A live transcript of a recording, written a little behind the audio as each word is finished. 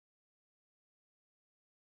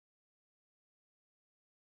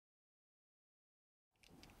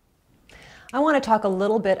I want to talk a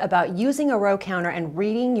little bit about using a row counter and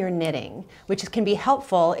reading your knitting, which can be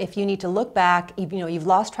helpful if you need to look back, you've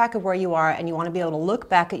lost track of where you are and you want to be able to look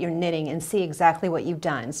back at your knitting and see exactly what you've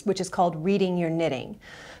done, which is called reading your knitting.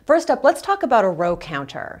 First up, let's talk about a row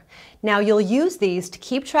counter. Now you'll use these to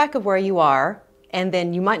keep track of where you are, and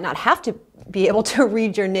then you might not have to be able to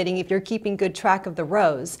read your knitting if you're keeping good track of the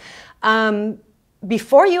rows.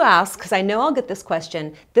 Before you ask, because I know I'll get this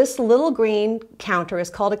question, this little green counter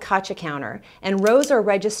is called a Katcha counter, and rows are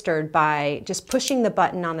registered by just pushing the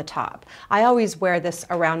button on the top. I always wear this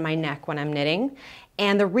around my neck when I'm knitting,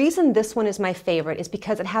 and the reason this one is my favorite is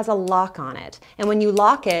because it has a lock on it, and when you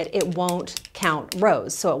lock it, it won't count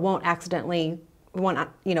rows, so it won't accidentally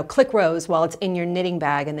click rows while it's in your knitting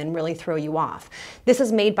bag and then really throw you off. This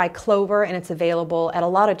is made by Clover and it's available at a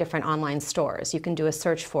lot of different online stores. You can do a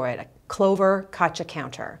search for it, a Clover Katcha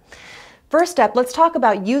counter. First up, let's talk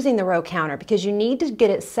about using the row counter because you need to get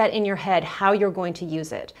it set in your head how you're going to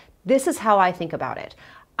use it. This is how I think about it.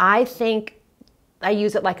 I think I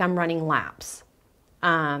use it like I'm running laps.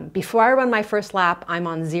 Before I run my first lap, I'm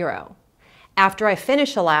on 0. After I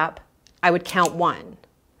finish a lap, I would count 1.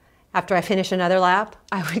 After I finish another lap,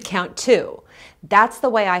 I would count 2. That's the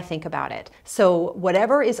way I think about it. So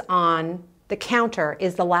whatever is on the counter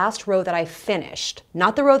is the last row that I finished.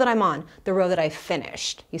 Not the row that I'm on, the row that I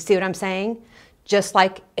finished. You see what I'm saying? Just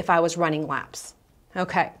like if I was running laps.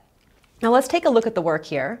 Okay, now let's take a look at the work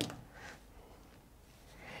here.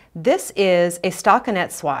 This is a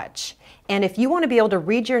stockinette swatch. And if you want to be able to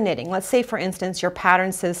read your knitting, let's say for instance your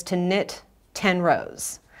pattern says to knit 10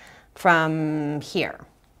 rows from here.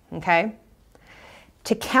 Okay?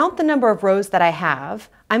 To count the number of rows that I have,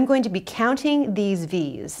 I'm going to be counting these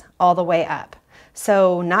V's all the way up.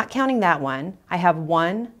 So not counting that one, I have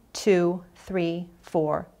 1, 2, 3,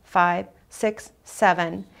 4, 5, 6,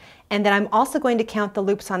 7, and then I'm also going to count the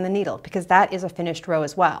loops on the needle because that is a finished row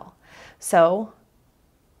as well. So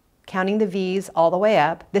counting the V's all the way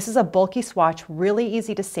up. This is a bulky swatch, really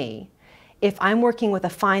easy to see. If I'm working with a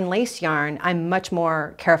fine lace yarn, I'm much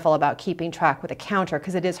more careful about keeping track with a counter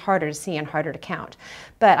because it is harder to see and harder to count.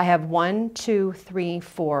 But I have 1, 2, 3,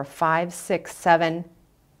 4, 5, 6, 7,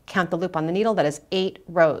 count the loop on the needle, that is 8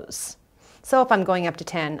 rows. So if I'm going up to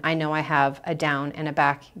 10, I know I have a down and a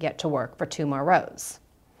back yet to work for 2 more rows.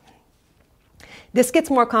 This gets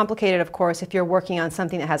more complicated, of course, if you're working on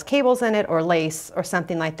something that has cables in it or lace or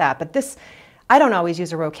something like that. But this, I don't always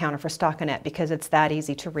use a row counter for stockinette because it's that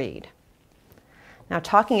easy to read. Now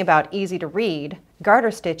talking about easy to read,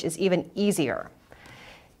 garter stitch is even easier.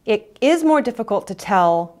 It is more difficult to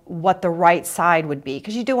tell what the right side would be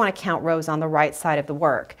because you do want to count rows on the right side of the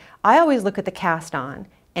work. I always look at the cast on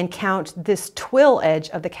and count this twill edge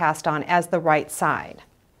of the cast on as the right side.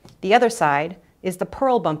 The other side is the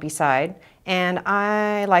purl bumpy side, and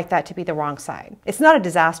I like that to be the wrong side. It's not a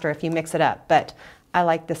disaster if you mix it up, but I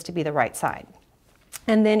like this to be the right side.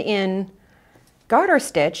 And then in garter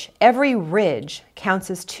stitch, every ridge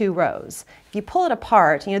counts as 2 rows. If you pull it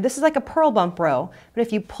apart, this is like a purl bump row, but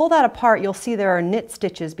if you pull that apart, you'll see there are knit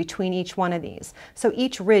stitches between each one of these. So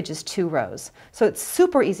each ridge is 2 rows. So it's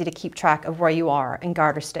super easy to keep track of where you are in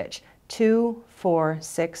garter stitch. 2, 4,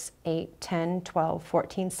 6, 8, 10, 12,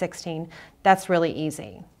 14, 16. That's really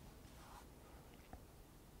easy.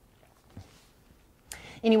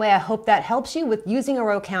 Anyway, I hope that helps you with using a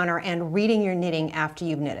row counter and reading your knitting after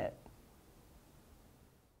you've knit it.